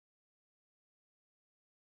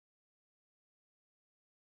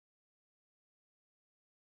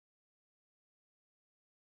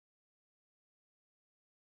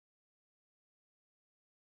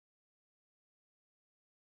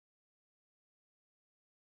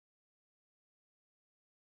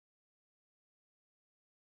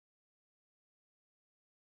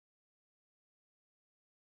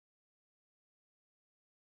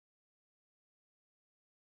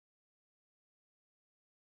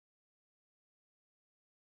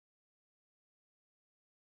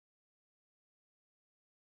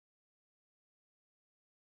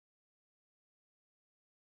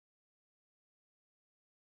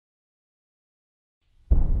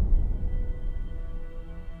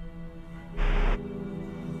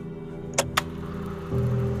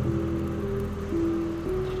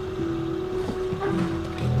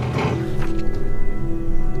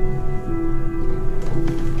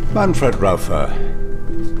Manfred Raufer,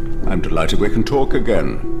 I'm delighted we can talk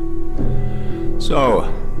again. So,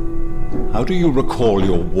 how do you recall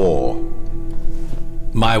your war?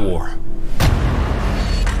 My war.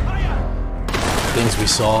 Things we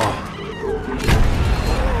saw.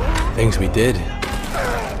 Things we did.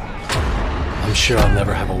 I'm sure I'll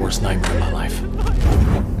never have a worse nightmare in my life.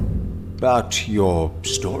 But your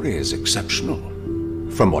story is exceptional,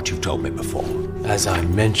 from what you've told me before. As I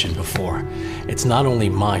mentioned before, it's not only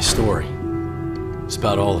my story. It's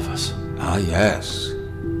about all of us. Ah, yes.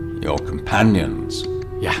 Your companions.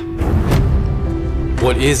 Yeah.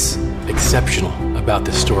 What is exceptional about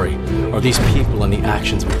this story are these people and the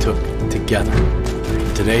actions we took together.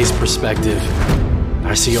 From today's perspective,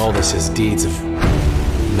 I see all this as deeds of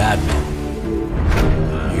madmen.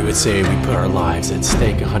 You would say we put our lives at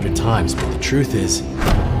stake 100 times, but the truth is,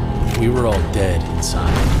 we were all dead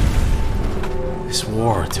inside. This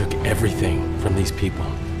war took everything from these people,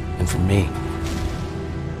 and from me.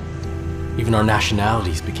 Even our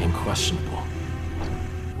nationalities became questionable.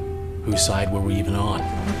 Whose side were we even on?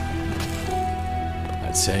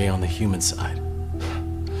 I'd say on the human side.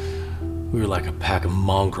 We were like a pack of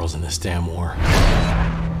mongrels in this damn war.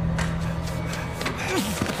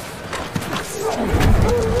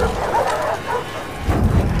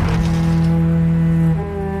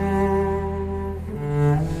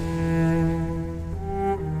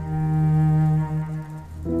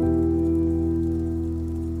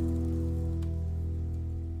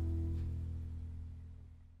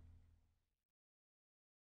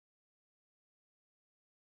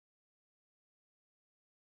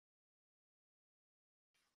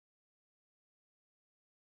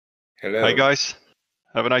 Hello. Hi guys,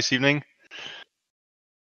 have a nice evening.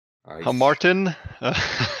 Hi. I'm Martin.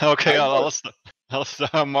 Okay, Hi, I'll start.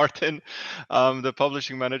 I'm Martin. I'm the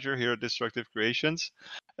publishing manager here at Destructive Creations,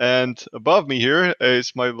 and above me here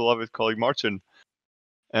is my beloved colleague Martin.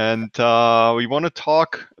 And we want to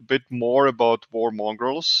talk a bit more about War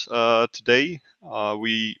Mongrels today.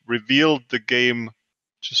 We revealed the game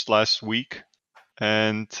just last week.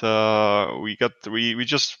 And we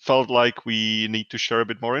just felt like we need to share a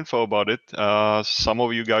bit more info about it. Some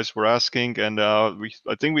of you guys were asking, and I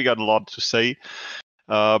think we got a lot to say.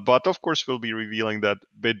 But of course, we'll be revealing that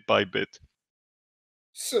bit by bit.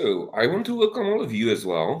 So, I want to welcome all of you as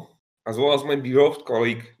well as my beloved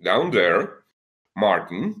colleague down there,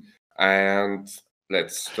 Martin. And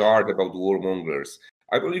let's start about Warmongers.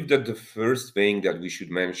 I believe that the first thing that we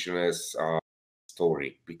should mention is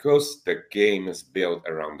story, because the game is built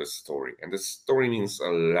around the story, and the story means a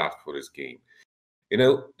lot for this game. You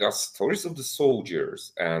know, the stories of the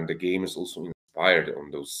soldiers, and the game is also inspired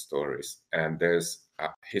on those stories. And there's a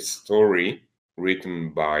history written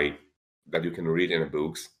by that you can read in the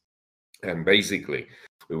books. And basically,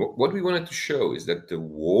 what we wanted to show is that the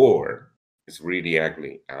war is really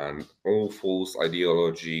ugly, and all false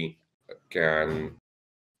ideology can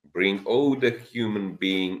bring all the human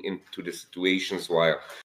being into the situations while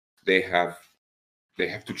they have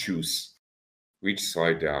to choose which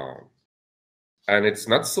side they are on. And it's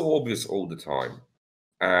not so obvious all the time.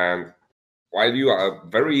 And while you are a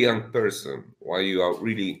very young person, while you are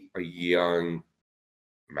really a young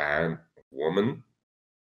man, woman,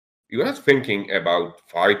 you are not thinking about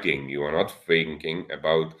fighting. You are not thinking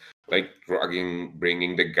about like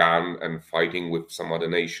bringing the gun and fighting with some other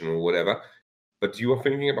nation or whatever. But you are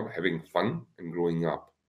thinking about having fun and growing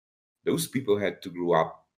up. Those people had to grow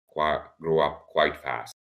up quite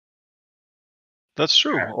fast. That's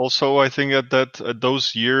true. Also, I think at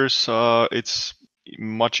those years, it's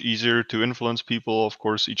much easier to influence people. Of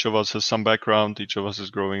course, each of us has some background. Each of us is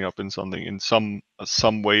growing up in something, in some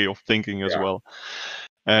way of thinking as well.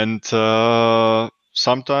 And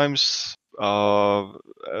sometimes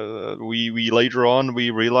we later on we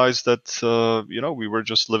realized that we were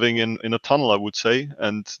just living in a tunnel, I would say,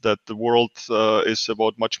 and that the world is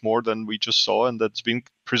about much more than we just saw, and that's been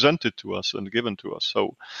presented to us and given to us.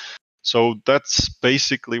 So that's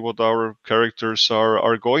basically what our characters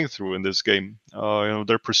are going through in this game.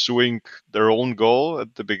 They're pursuing their own goal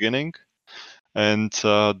at the beginning, and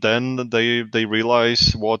then they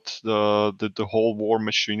realize what the whole war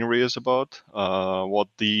machinery is about, what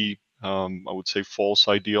the I would say false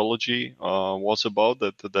ideology was about,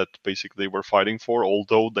 that basically they were fighting for,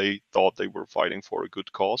 although they thought they were fighting for a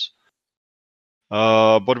good cause.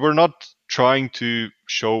 But we're not trying to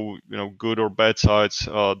show good or bad sides.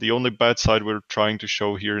 The only bad side we're trying to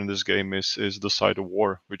show here in this game is the side of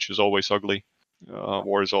war, which is always ugly.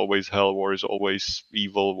 War is always hell. War is always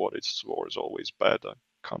evil. War is always bad. I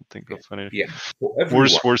can't think of any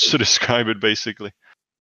worse words to describe it, basically.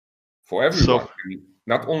 For everyone,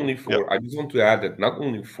 not only for, I just want to add that not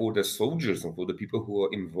only for the soldiers and for the people who are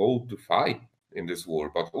involved to fight in this war,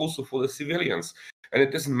 but also for the civilians. And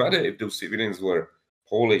it doesn't matter if those civilians were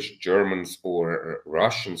Polish, Germans, or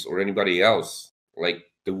Russians, or anybody else. Like,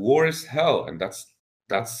 the war is hell, and that's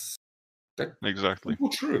Exactly.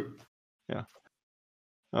 true. Yeah.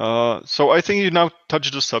 So I think you now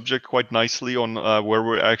touched the subject quite nicely on where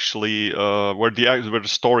we're actually where the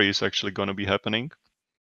story is actually going to be happening.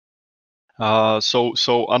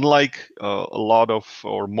 So unlike a lot of,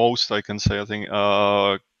 or most, I can say, I think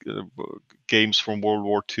games from World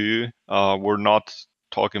War II, we're not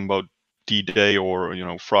talking about D-Day or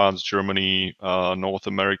France, Germany, North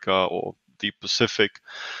America, or the Pacific,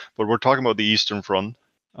 but we're talking about the Eastern Front.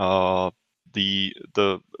 The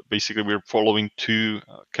basically we're following two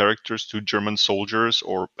characters, two German soldiers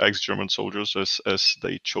or ex-German soldiers, as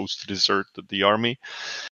they chose to desert the army.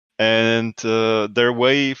 And their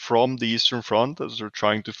way from the Eastern Front, as they're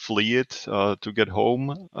trying to flee it to get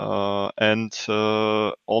home, and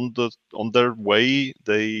on their way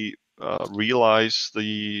they realize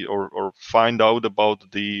or find out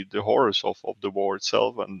about the horrors of the war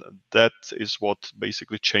itself, and that is what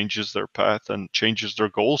basically changes their path and changes their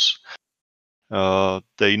goals.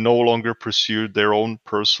 They no longer pursue their own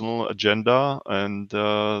personal agenda, and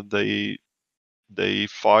they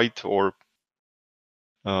fight, or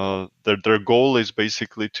their goal is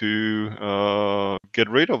basically to get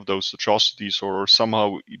rid of those atrocities, or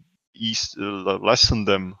somehow lessen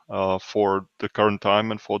them for the current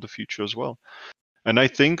time and for the future as well. And I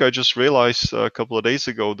think I just realized a couple of days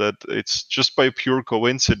ago that it's just by pure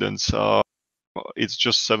coincidence. It's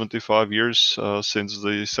just 75 years since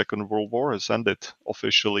the Second World War has ended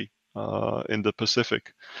officially in the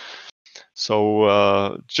Pacific.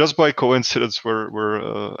 So just by coincidence,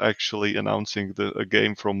 we're actually announcing a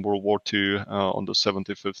game from World War II on the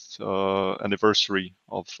 75th anniversary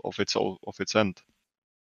of its end.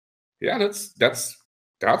 Yeah,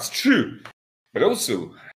 that's true. But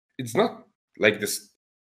also, it's not like this.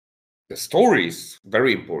 The story is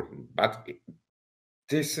very important, but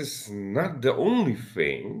this is not the only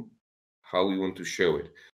thing how we want to show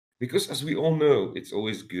it. Because as we all know, it's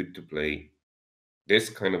always good to play this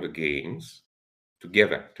kind of games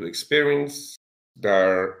together, to experience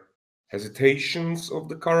the hesitations of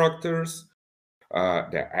the characters,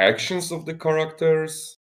 the actions of the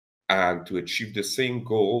characters, and to achieve the same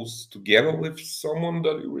goals together with someone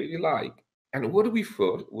that you really like. And what we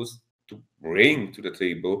thought was to bring to the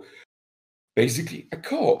table basically a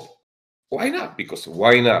co-op. Why not? Because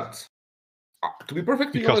why not? To be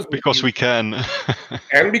perfectly honest with Because you, we can.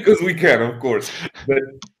 and because we can, of course. But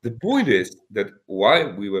the point is that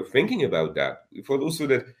while we were thinking about that, we thought also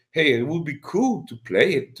that, hey, it would be cool to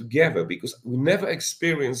play it together, because we never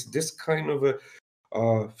experienced this kind of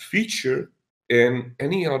a feature in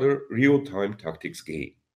any other real-time tactics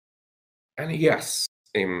game. And yes,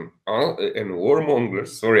 in Warmonglers,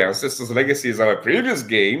 sorry, Ancestors Legacy is our previous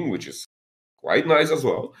game, which is quite nice as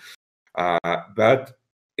well. But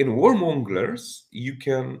in Warmonglers, you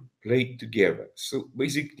can play together. So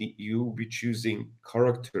basically, you'll be choosing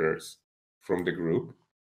characters from the group,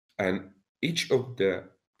 and each of the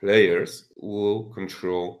players will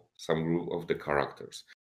control some group of the characters.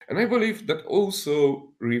 And I believe that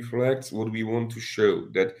also reflects what we want to show,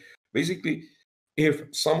 that basically, if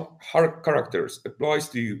some characters applies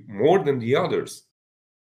to you more than the others,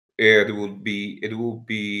 it will be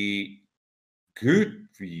good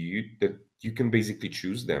for you that you can basically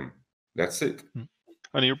choose them. That's it.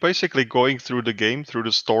 And you're basically going through the game, through the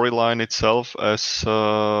storyline itself, as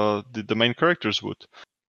the main characters would.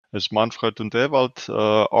 As Manfred and Ewald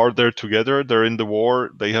are there together, they're in the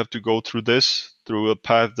war, they have to go through a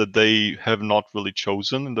path that they have not really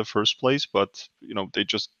chosen in the first place, but they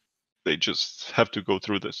just have to go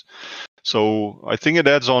through this. So I think it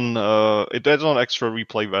adds on extra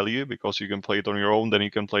replay value, because you can play it on your own, then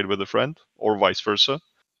you can play it with a friend, or vice versa.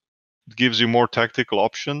 It gives you more tactical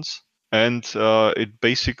options, and it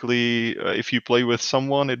basically, if you play with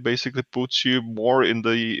someone, it basically puts you more in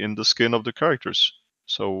the skin of the characters.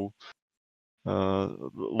 So a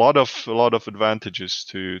lot of advantages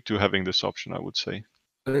to having this option, I would say.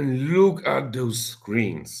 And look at those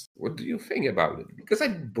screens. What do you think about it? Because I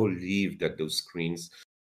believe that those screens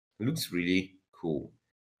looks really cool.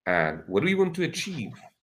 And what we want to achieve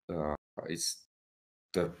is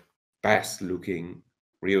the best looking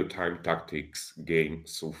real-time tactics game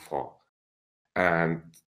so far. And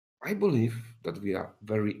I believe that we are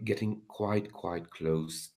getting quite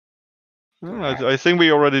close. I think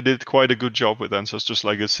we already did quite a good job with Ancestors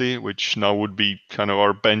Legacy, which now would be kind of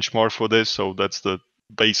our benchmark for this. So that's the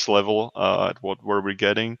base level at where we're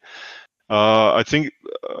getting. I think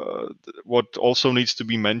what also needs to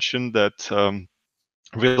be mentioned that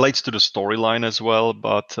relates to the storyline as well,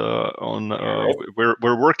 but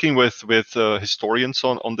we're working with historians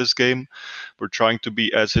on this game. We're trying to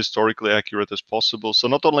be as historically accurate as possible. So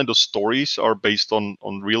not only the stories are based on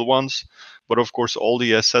real ones, but of course all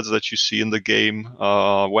the assets that you see in the game,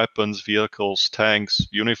 weapons, vehicles, tanks,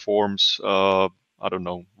 uniforms, I don't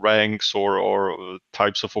know, ranks or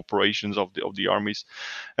types of operations of the armies.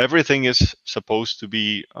 Everything is supposed to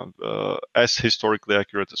be as historically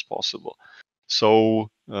accurate as possible. So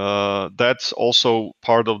that's also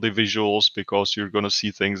part of the visuals, because you're going to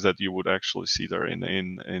see things that you would actually see there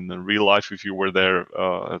in real life if you were there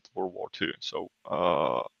at World War II. So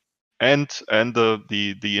and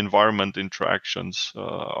the environment interactions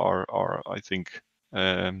are I think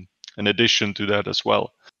an addition to that as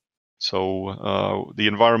well. So the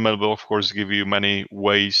environment will of course give you many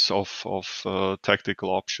ways of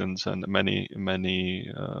tactical options and many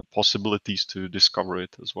possibilities to discover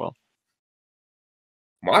it as well.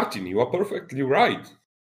 Martin, you are perfectly right.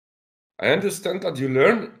 I understand that you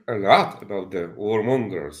learned a lot about the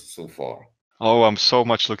warmongers so far. Oh, I'm so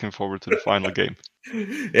much looking forward to the final game.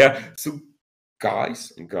 Yeah, so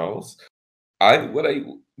guys and girls,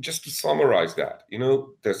 just to summarize that,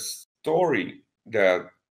 the story that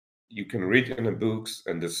you can read in the books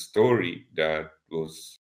and the story that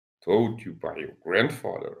was told you by your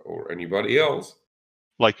grandfather or anybody else,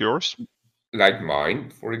 like yours, like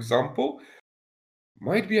mine, for example,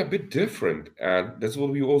 might be a bit different. And that's what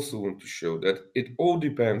we also want to show, that it all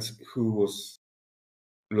depends who was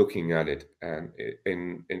looking at it and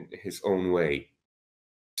in his own way.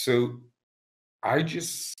 So I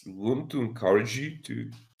just want to encourage you to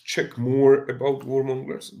check more about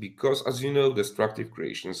warmongers, because as you know, destructive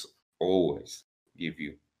creations always give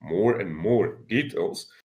you more and more details,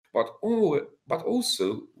 but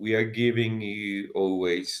also we are giving you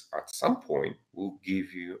always, at some point we'll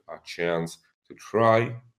give you a chance to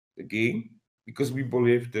try the game, because we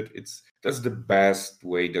believe that that's the best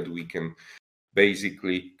way that we can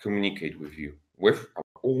basically communicate with you with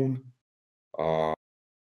uh,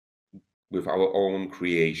 our own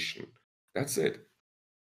creation. That's it.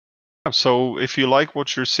 So if you like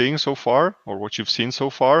what you're seeing so far, or what you've seen so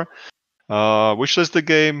far, wishlist the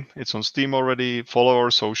game. It's on Steam already. Follow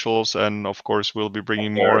our socials, and of course we'll be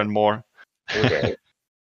bringing more and more. Okay.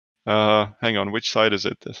 Hang on, which side is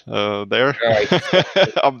it? There, Yeah,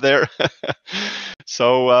 up there.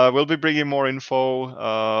 So we'll be bringing more info,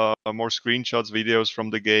 more screenshots, videos from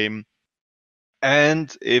the game.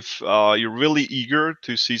 And if you're really eager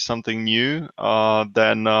to see something new,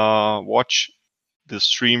 then watch the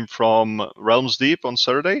stream from Realms Deep on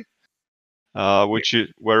Saturday,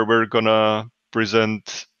 where we're gonna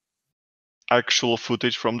present actual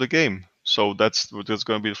footage from the game. So that's going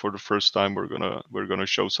to be for the first time we're gonna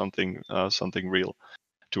show something real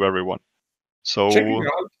to everyone. So check it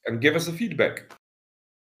out and give us a feedback.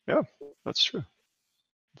 Yeah, that's true.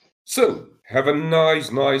 So have a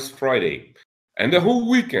nice Friday and the whole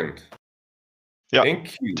weekend. Yeah.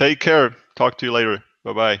 Thank you. Take care. Talk to you later.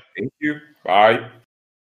 Bye-bye. Thank you. Bye.